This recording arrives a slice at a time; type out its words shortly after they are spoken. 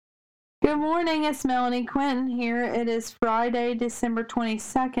Good morning, it's Melanie Quinton here. It is Friday, December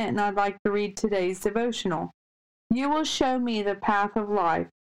 22nd, and I'd like to read today's devotional. You will show me the path of life.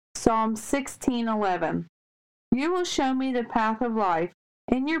 Psalm 16:11. You will show me the path of life.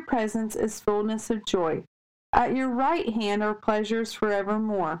 In your presence is fullness of joy. At your right hand are pleasures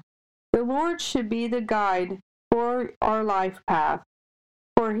forevermore. The Lord should be the guide for our life path,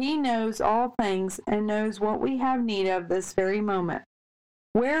 for he knows all things and knows what we have need of this very moment.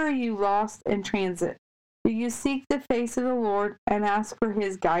 Where are you lost in transit? Do you seek the face of the Lord and ask for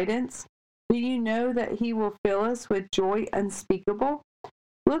his guidance? Do you know that he will fill us with joy unspeakable?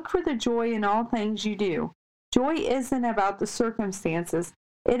 Look for the joy in all things you do. Joy isn't about the circumstances.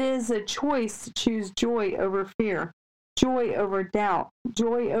 It is a choice to choose joy over fear, joy over doubt,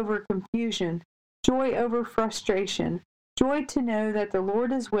 joy over confusion, joy over frustration, joy to know that the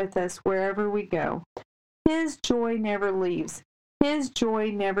Lord is with us wherever we go. His joy never leaves. His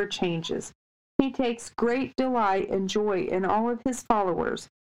joy never changes. He takes great delight and joy in all of his followers.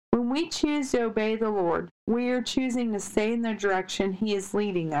 When we choose to obey the Lord, we are choosing to stay in the direction he is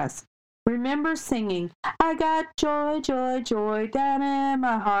leading us. Remember singing, I got joy, joy, joy down in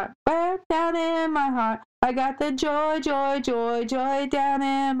my heart, well, down in my heart. I got the joy, joy, joy, joy down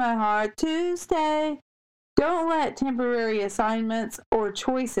in my heart to stay. Don't let temporary assignments or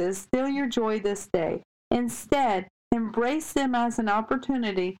choices steal your joy this day. Instead, embrace them as an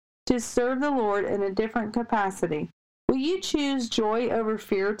opportunity to serve the Lord in a different capacity. Will you choose joy over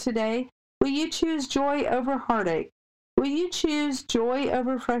fear today? Will you choose joy over heartache? Will you choose joy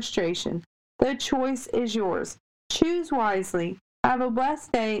over frustration? The choice is yours. Choose wisely. Have a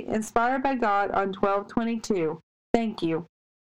blessed day, inspired by God on 12/22. Thank you.